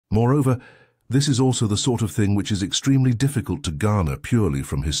Moreover, this is also the sort of thing which is extremely difficult to garner purely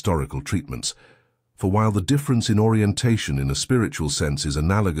from historical treatments. For while the difference in orientation in a spiritual sense is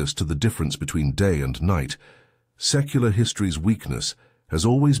analogous to the difference between day and night, secular history's weakness has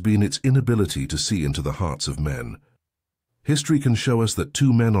always been its inability to see into the hearts of men. History can show us that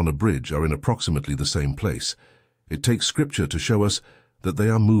two men on a bridge are in approximately the same place. It takes Scripture to show us that they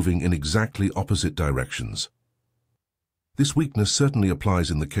are moving in exactly opposite directions. This weakness certainly applies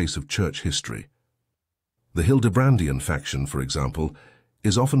in the case of church history. The Hildebrandian faction, for example,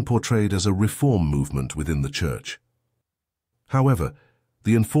 is often portrayed as a reform movement within the church. However,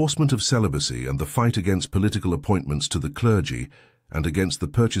 the enforcement of celibacy and the fight against political appointments to the clergy and against the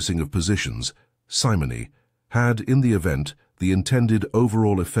purchasing of positions, simony, had, in the event, the intended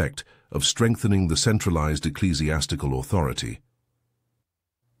overall effect of strengthening the centralized ecclesiastical authority.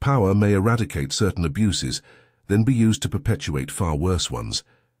 Power may eradicate certain abuses, then be used to perpetuate far worse ones.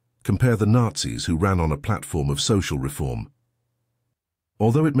 Compare the Nazis who ran on a platform of social reform.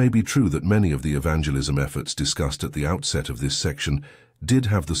 Although it may be true that many of the evangelism efforts discussed at the outset of this section did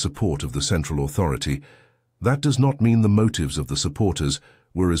have the support of the central authority, that does not mean the motives of the supporters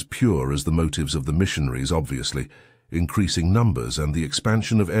were as pure as the motives of the missionaries. Obviously, increasing numbers and the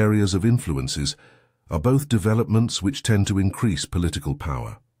expansion of areas of influences are both developments which tend to increase political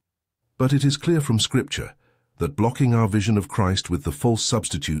power. But it is clear from Scripture that blocking our vision of Christ with the false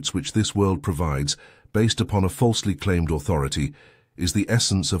substitutes which this world provides based upon a falsely claimed authority is the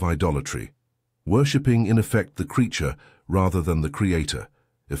essence of idolatry, worshipping in effect the creature rather than the Creator.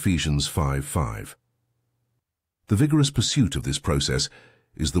 Ephesians 5:5. The vigorous pursuit of this process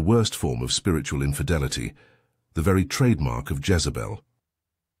is the worst form of spiritual infidelity, the very trademark of Jezebel.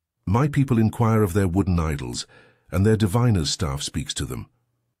 My people inquire of their wooden idols, and their diviner's staff speaks to them.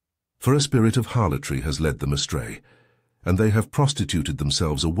 For a spirit of harlotry has led them astray, and they have prostituted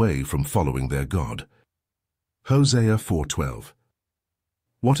themselves away from following their God. Hosea 4:12.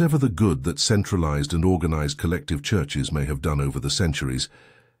 Whatever the good that centralized and organized collective churches may have done over the centuries,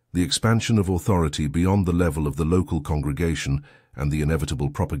 the expansion of authority beyond the level of the local congregation and the inevitable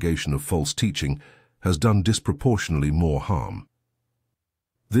propagation of false teaching has done disproportionately more harm.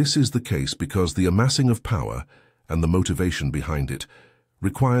 This is the case because the amassing of power and the motivation behind it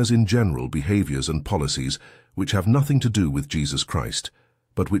requires in general behaviors and policies which have nothing to do with Jesus Christ,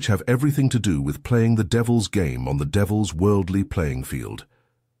 but which have everything to do with playing the devil's game on the devil's worldly playing field.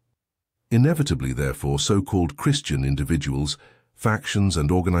 Inevitably, therefore, so-called Christian individuals, factions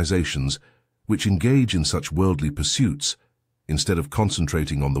and organizations which engage in such worldly pursuits, instead of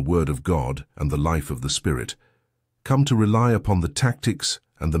concentrating on the Word of God and the life of the Spirit, come to rely upon the tactics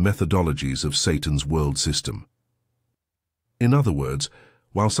and the methodologies of Satan's world system. In other words,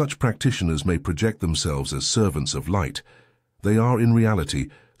 while such practitioners may project themselves as servants of light, they are in reality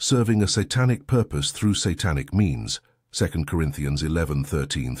serving a satanic purpose through satanic means. 2 Corinthians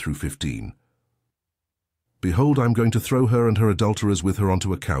 11:13-15. Behold, I am going to throw her and her adulterers with her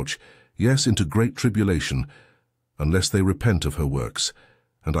onto a couch, yes, into great tribulation, unless they repent of her works,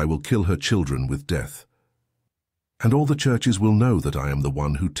 and I will kill her children with death. And all the churches will know that I am the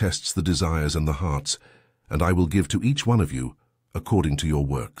one who tests the desires and the hearts, and I will give to each one of you according to your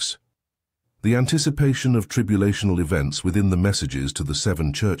works. The anticipation of tribulational events within the messages to the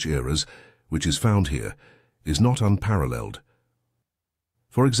 7 church eras, which is found here, is not unparalleled.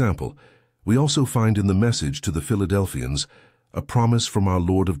 For example, we also find in the message to the Philadelphians a promise from our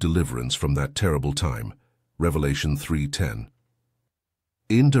Lord of deliverance from that terrible time, Revelation 3:10.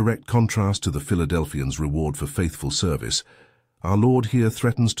 In direct contrast to the Philadelphians' reward for faithful service, our Lord here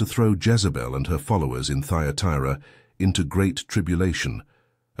threatens to throw Jezebel and her followers in Thyatira into great tribulation,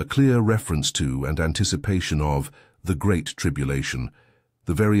 a clear reference to and anticipation of the Great Tribulation,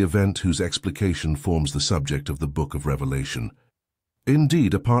 the very event whose explication forms the subject of the book of Revelation.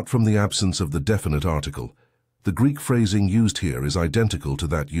 Indeed, apart from the absence of the definite article, the Greek phrasing used here is identical to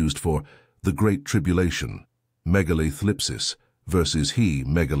that used for the Great Tribulation, megalethlipsis, versus he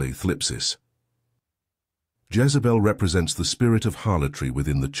megalethlipsis. Jezebel represents the spirit of harlotry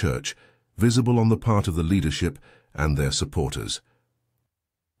within the church, visible on the part of the leadership and their supporters.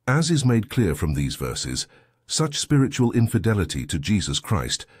 As is made clear from these verses, such spiritual infidelity to Jesus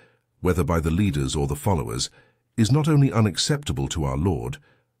Christ, whether by the leaders or the followers, is not only unacceptable to our Lord,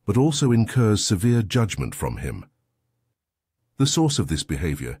 but also incurs severe judgment from him. The source of this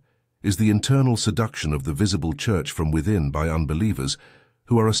behavior is the internal seduction of the visible church from within by unbelievers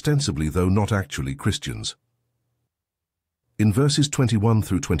who are ostensibly, though not actually, Christians. In verses 21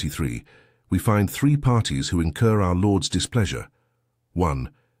 through 23, we find 3 parties who incur our Lord's displeasure. 1.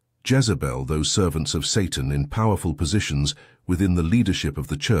 Jezebel, those servants of Satan in powerful positions within the leadership of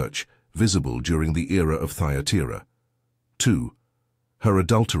the church, visible during the era of Thyatira. 2. Her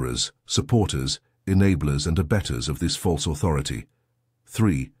adulterers, supporters, enablers and abettors of this false authority.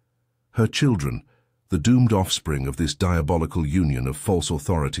 3. Her children, the doomed offspring of this diabolical union of false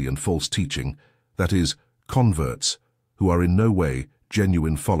authority and false teaching, that is, converts, who are in no way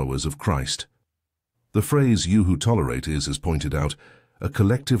genuine followers of Christ. The phrase "you who tolerate" is, as pointed out, a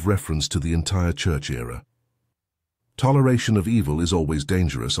collective reference to the entire church era. Toleration of evil is always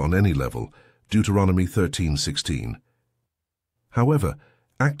dangerous on any level, Deuteronomy 13:16. However,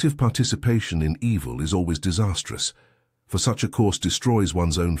 active participation in evil is always disastrous, for such a course destroys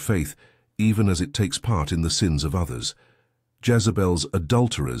one's own faith, even as it takes part in the sins of others. Jezebel's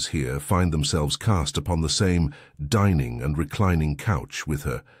adulterers here find themselves cast upon the same dining and reclining couch with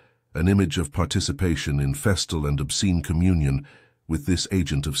her, an image of participation in festal and obscene communion with this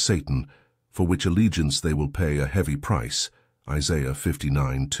agent of Satan, for which allegiance they will pay a heavy price, Isaiah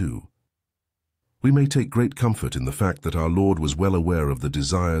 59:2. We may take great comfort in the fact that our Lord was well aware of the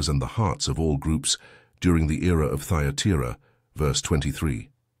desires and the hearts of all groups during the era of Thyatira, verse 23.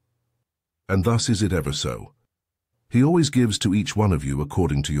 And thus is it ever so. He always gives to each one of you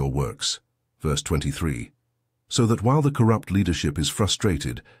according to your works, verse 23. So that while the corrupt leadership is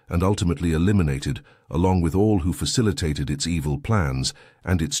frustrated and ultimately eliminated, along with all who facilitated its evil plans,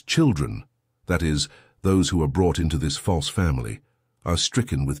 and its children, that is, those who are brought into this false family, are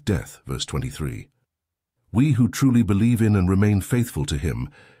stricken with death, verse 23. We who truly believe in and remain faithful to him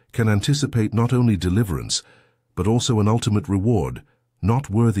can anticipate not only deliverance, but also an ultimate reward, not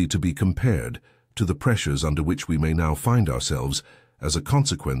worthy to be compared to the pressures under which we may now find ourselves as a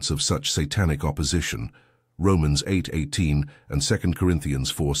consequence of such satanic opposition, Romans 8:18 and 2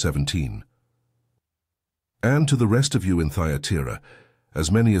 Corinthians 4:17. And to the rest of you in Thyatira, as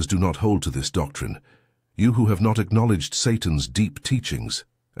many as do not hold to this doctrine, you who have not acknowledged Satan's deep teachings,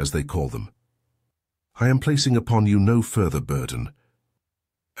 as they call them, I am placing upon you no further burden.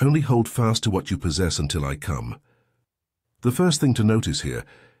 Only hold fast to what you possess until I come. The first thing to notice here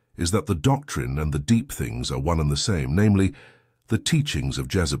is that the doctrine and the deep things are one and the same, namely, the teachings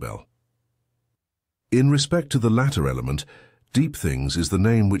of Jezebel. In respect to the latter element, deep things is the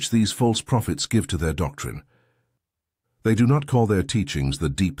name which these false prophets give to their doctrine. They do not call their teachings the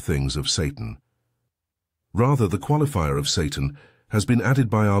deep things of Satan. Rather, the qualifier of Satan has been added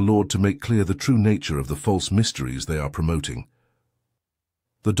by our Lord to make clear the true nature of the false mysteries they are promoting.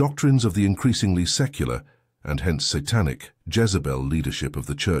 The doctrines of the increasingly secular, and hence satanic, Jezebel leadership of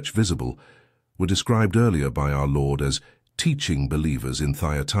the church visible, were described earlier by our Lord as teaching believers in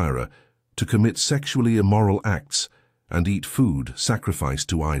Thyatira to commit sexually immoral acts and eat food sacrificed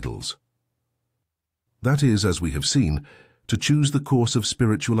to idols. That is, as we have seen, to choose the course of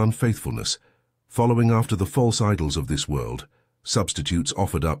spiritual unfaithfulness, following after the false idols of this world, substitutes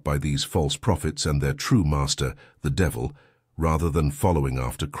offered up by these false prophets and their true master, the devil, rather than following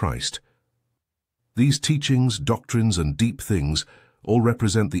after Christ. These teachings, doctrines, and deep things all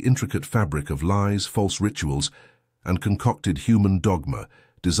represent the intricate fabric of lies, false rituals, and concocted human dogma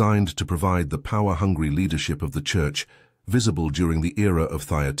designed to provide the power-hungry leadership of the church, visible during the era of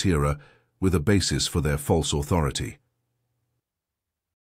Thyatira, with a basis for their false authority.